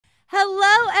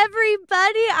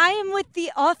everybody. I am with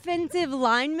the offensive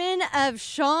linemen of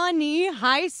Shawnee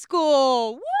High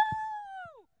School. Woo!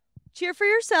 Cheer for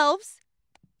yourselves.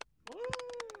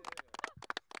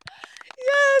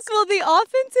 Yes, well, the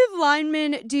offensive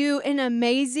linemen do an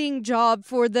amazing job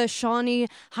for the Shawnee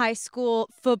High School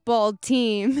football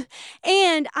team.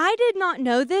 And I did not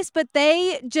know this, but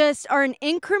they just are an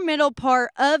incremental part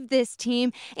of this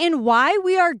team and why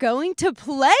we are going to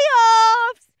playoffs.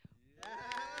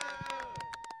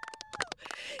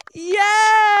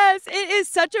 Yes, it is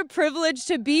such a privilege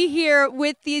to be here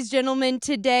with these gentlemen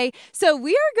today. So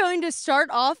we are going to start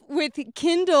off with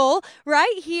Kendall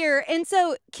right here. And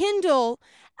so, Kendall,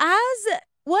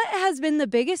 what has been the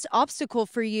biggest obstacle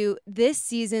for you this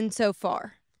season so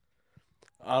far?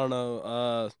 I don't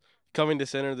know. Coming to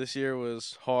center this year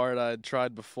was hard. I had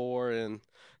tried before, and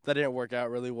that didn't work out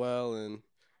really well. And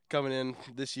coming in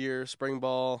this year, spring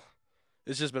ball,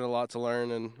 it's just been a lot to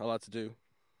learn and a lot to do.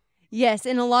 Yes,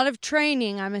 and a lot of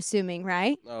training, I'm assuming,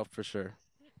 right? Oh, for sure.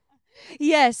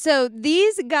 Yes, so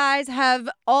these guys have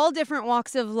all different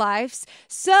walks of life.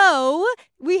 So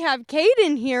we have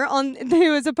Caden here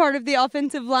who is a part of the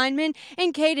offensive lineman.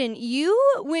 And Caden, you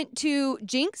went to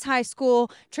Jinx High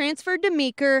School, transferred to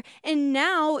Meeker, and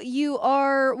now you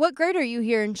are, what grade are you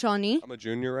here in Shawnee? I'm a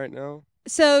junior right now.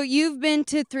 So you've been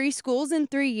to 3 schools in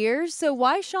 3 years. So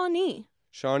why Shawnee?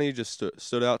 Shawnee just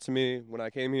stood out to me when I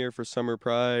came here for Summer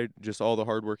Pride. Just all the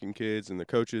hardworking kids and the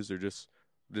coaches are just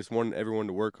wanted everyone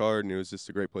to work hard, and it was just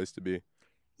a great place to be.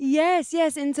 Yes.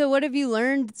 And so what have you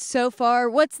learned so far?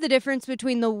 What's the difference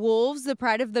between the Wolves, the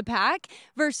pride of the pack,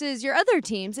 versus your other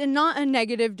teams? And not a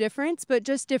negative difference, but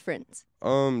just difference.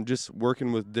 Just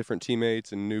working with different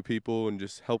teammates and new people and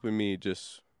just helping me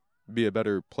just be a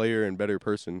better player and better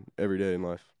person every day in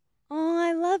life. Oh,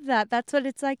 I love that. That's what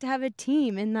it's like to have a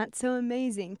team, and that's so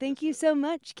amazing. Thank you so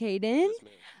much, Caden.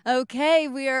 Okay,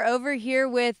 we are over here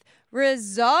with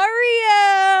Rosario.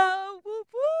 Whoop,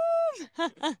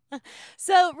 whoop.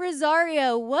 So,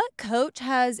 Rosario, what coach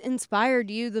has inspired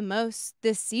you the most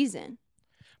this season?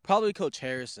 Probably Coach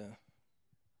Harrison.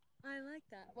 I like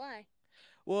that. Why?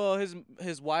 Well,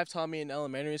 his wife taught me in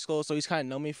elementary school, so he's kind of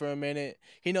known me for a minute.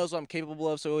 He knows what I'm capable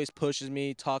of, so he always pushes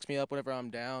me, talks me up whenever I'm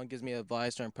down, gives me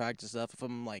advice during practice stuff if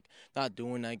I'm, not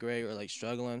doing that great or,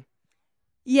 struggling.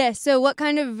 Yes, so what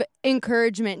kind of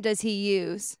encouragement does he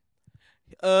use?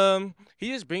 He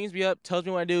just brings me up, tells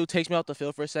me what I do, takes me off the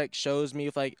field for a sec, shows me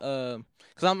if, because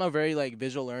I'm a very,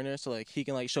 visual learner, so, he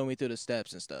can, show me through the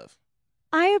steps and stuff.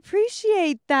 I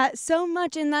appreciate that so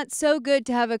much, and that's so good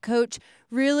to have a coach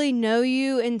really know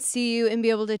you and see you and be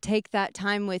able to take that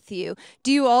time with you.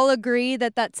 Do you all agree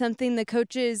that that's something the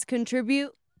coaches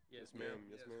contribute? Yes, ma'am.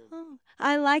 Yes, ma'am. Oh,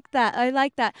 I like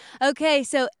that. Okay,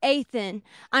 so Ethan,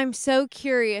 I'm so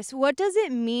curious. What does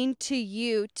it mean to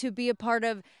you to be a part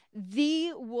of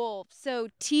the Wolves? So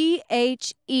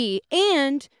THE,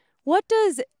 and what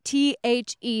does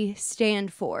THE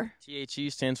stand for? THE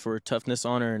stands for toughness,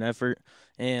 honor, and effort,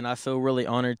 and I feel really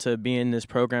honored to be in this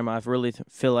program. I really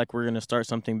feel like we're going to start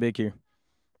something big here.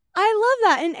 I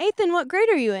love that. And Ethan, what grade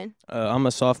are you in? I'm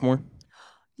a sophomore.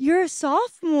 You're a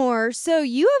sophomore, so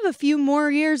you have a few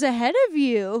more years ahead of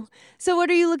you. So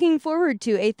what are you looking forward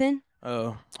to, Ethan?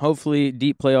 Hopefully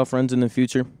deep playoff runs in the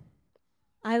future.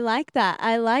 I like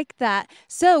that.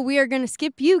 So we are going to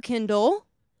skip you, Kendall.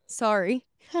 Sorry.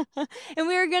 And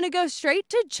we are going to go straight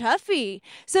to Chuffy.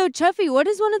 So, Chuffy, what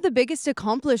is one of the biggest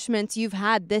accomplishments you've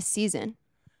had this season?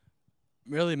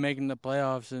 Really making the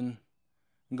playoffs and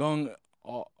going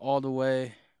all the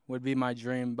way would be my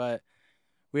dream, but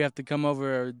we have to come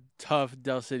over a tough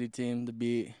Del City team to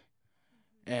beat.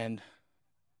 And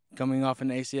coming off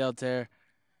an ACL tear,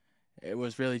 it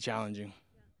was really challenging.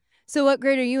 So what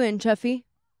grade are you in, Chuffy?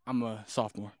 I'm a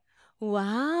sophomore.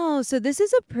 Wow, so this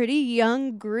is a pretty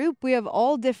young group. We have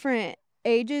all different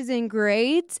ages and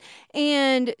grades.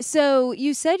 And so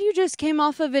you said you just came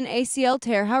off of an ACL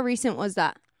tear. How recent was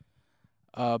that?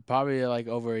 Probably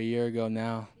over a year ago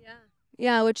now.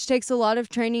 Yeah, which takes a lot of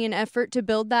training and effort to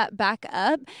build that back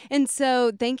up. And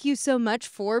so thank you so much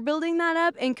for building that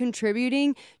up and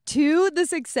contributing to the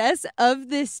success of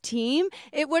this team.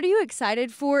 What are you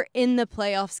excited for in the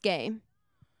playoffs game?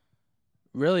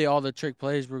 Really all the trick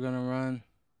plays we're going to run.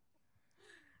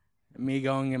 Me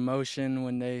going in motion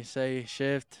when they say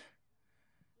shift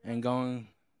and going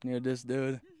near this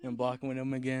dude and blocking with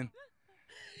him again.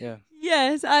 Yeah.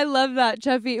 Yes, I love that,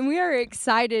 Chuffy. And we are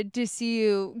excited to see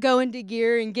you go into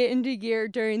gear and get into gear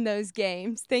during those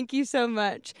games. Thank you so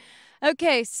much.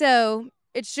 Okay, so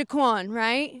it's Jaquan,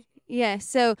 right? Yes,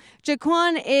 so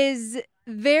Jaquan is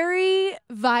very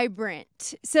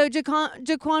vibrant. So,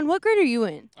 Jaquan, what grade are you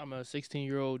in? I'm a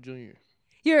 16-year-old junior.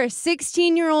 You're a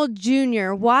 16-year-old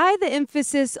junior. Why the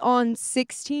emphasis on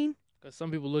 16? Because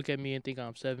some people look at me and think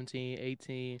I'm 17,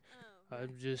 18. I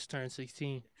just turned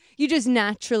 16. You just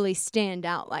naturally stand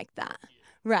out like that.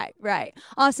 Right, right.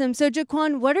 Awesome. So,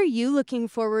 Jaquan, what are you looking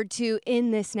forward to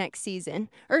in this next season?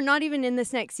 Or not even in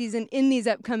this next season, in these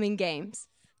upcoming games?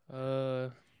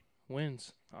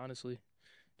 Wins, honestly.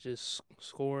 Just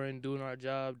scoring, doing our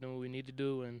job, doing what we need to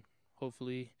do, and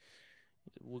hopefully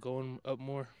we're going up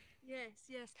more. Yes,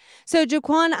 yes. So,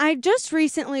 Jaquan, I just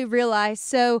recently realized,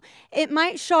 so it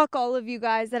might shock all of you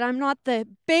guys that I'm not the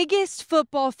biggest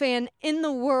football fan in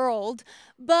the world,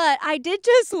 but I did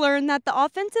just learn that the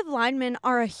offensive linemen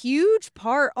are a huge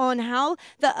part on how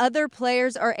the other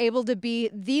players are able to be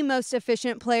the most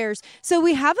efficient players. So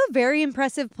we have a very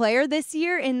impressive player this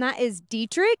year, and that is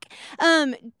Dietrich.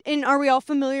 And are we all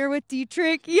familiar with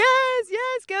Dietrich? Yes,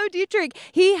 yes, go Dietrich.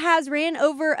 He has ran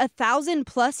over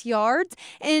 1,000+ yards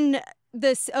in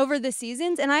over the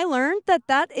seasons, and I learned that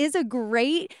that is a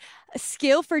great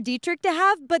skill for Dietrich to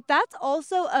have, but that's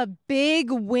also a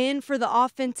big win for the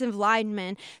offensive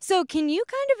lineman. So can you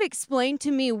kind of explain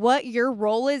to me what your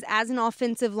role is as an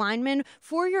offensive lineman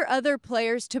for your other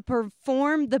players to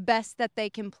perform the best that they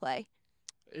can play?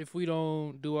 If we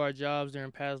don't do our jobs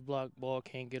during pass block, ball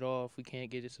can't get off. We can't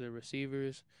get it to the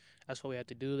receivers. That's why we have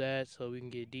to do that, so we can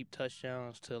get deep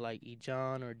touchdowns to like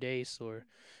Ejon or Dace or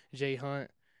Jay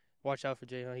Hunt. Watch out for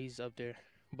Jay Hunt. He's up there.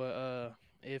 But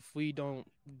if we don't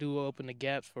open the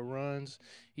gaps for runs,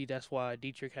 that's why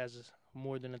Dietrich has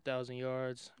more than 1,000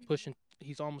 yards.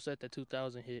 He's almost at that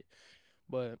 2,000 hit.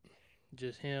 But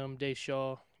just him, Day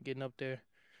Shaw, getting up there,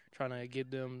 trying to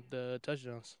get them the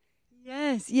touchdowns.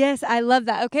 Yes, yes, I love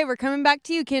that. Okay, we're coming back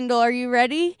to you, Kendall. Are you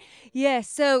ready? Yes,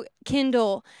 so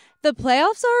Kendall, the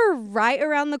playoffs are right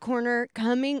around the corner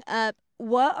coming up.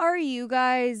 What are you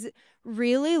guys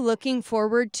really looking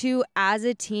forward to as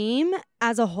a team,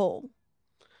 as a whole?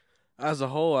 As a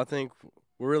whole, I think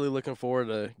we're really looking forward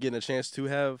to getting a chance to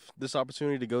have this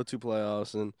opportunity to go to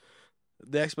playoffs. And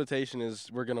the expectation is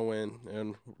we're going to win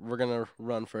and we're going to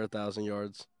run for 1,000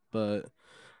 yards. But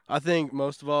I think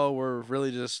most of all, we're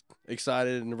really just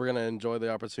excited and we're going to enjoy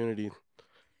the opportunity.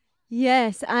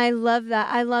 Yes, I love that.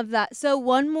 I love that. So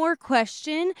one more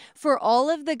question for all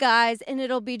of the guys, and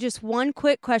it'll be just one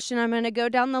quick question. I'm going to go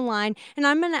down the line, and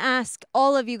I'm going to ask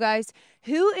all of you guys,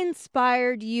 who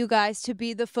inspired you guys to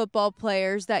be the football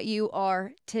players that you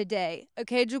are today?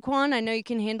 Okay, Jaquan, I know you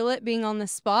can handle it being on the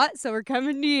spot, so we're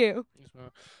coming to you. Yes,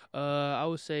 ma'am. I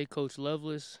would say Coach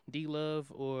Lovelace,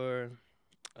 D-Love, or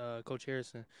Coach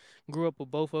Harrison. Grew up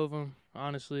with both of them,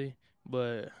 honestly,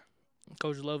 but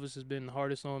Coach Lovelace has been the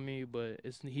hardest on me, but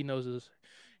he knows us.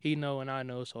 He know and I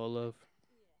know, so I love.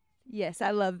 Yes,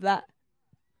 I love that.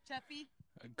 Chuffy?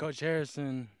 Coach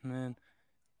Harrison, man.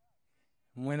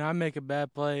 When I make a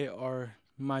bad play or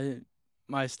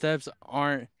my steps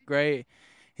aren't great,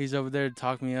 he's over there to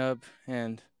talk me up,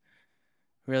 and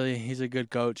really, he's a good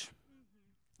coach.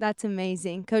 That's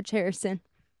amazing. Coach Harrison.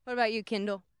 What about you,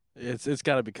 Kendall? It's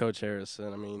got to be Coach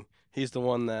Harrison. I mean, he's the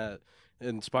one that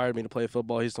inspired me to play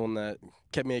football. He's the one that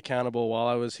kept me accountable while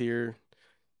I was here,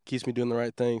 keeps me doing the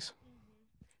right things.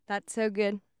 That's so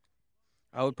good.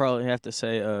 I would probably have to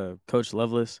say Coach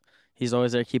Lovelace. He's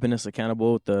always there keeping us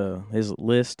accountable with his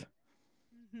list.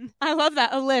 I love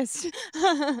that, a list.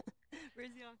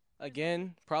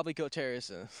 Again, probably Coach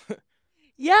Harrison.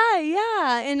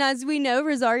 Yeah. And as we know,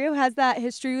 Rosario has that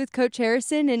history with Coach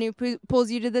Harrison, and he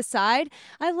pulls you to the side.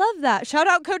 I love that. Shout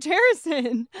out Coach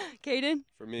Harrison. Caden?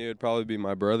 For me, it would probably be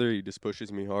my brother. He just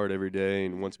pushes me hard every day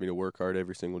and wants me to work hard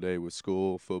every single day with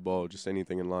school, football, just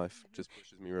anything in life. Just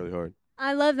pushes me really hard.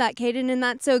 I love that, Caden, and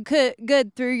that's so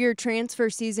good. Through your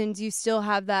transfer seasons, you still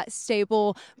have that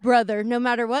stable brother. No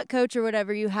matter what coach or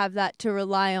whatever, you have that to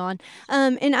rely on.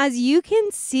 And as you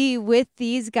can see with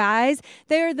these guys,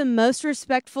 they are the most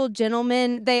respectful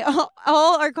gentlemen. They all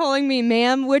are calling me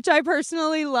ma'am, which I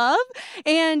personally love.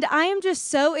 And I am just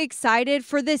so excited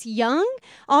for this young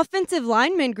offensive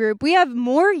lineman group. We have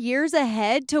more years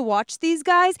ahead to watch these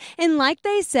guys. And like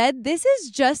they said, this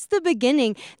is just the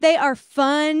beginning. They are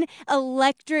fun,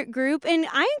 electric group, and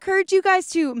I encourage you guys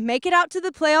to make it out to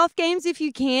the playoff games if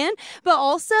you can, but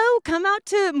also come out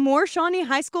to more Shawnee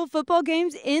High School football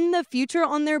games in the future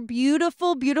on their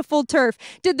beautiful, beautiful turf.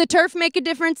 Did the turf make a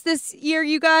difference this year,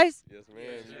 you guys? Yes,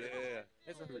 man.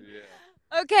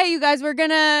 Yeah. Okay, you guys,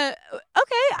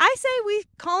 I say we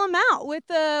call them out with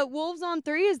the Wolves on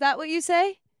 3. Is that what you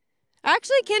say?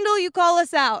 Actually, Kendall, you call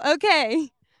us out. Okay.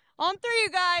 On 3, you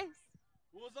guys.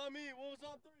 Wolves on me. Wolves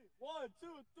on 3. 1, 2,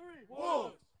 3.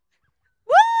 Woo!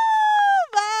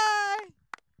 Bye!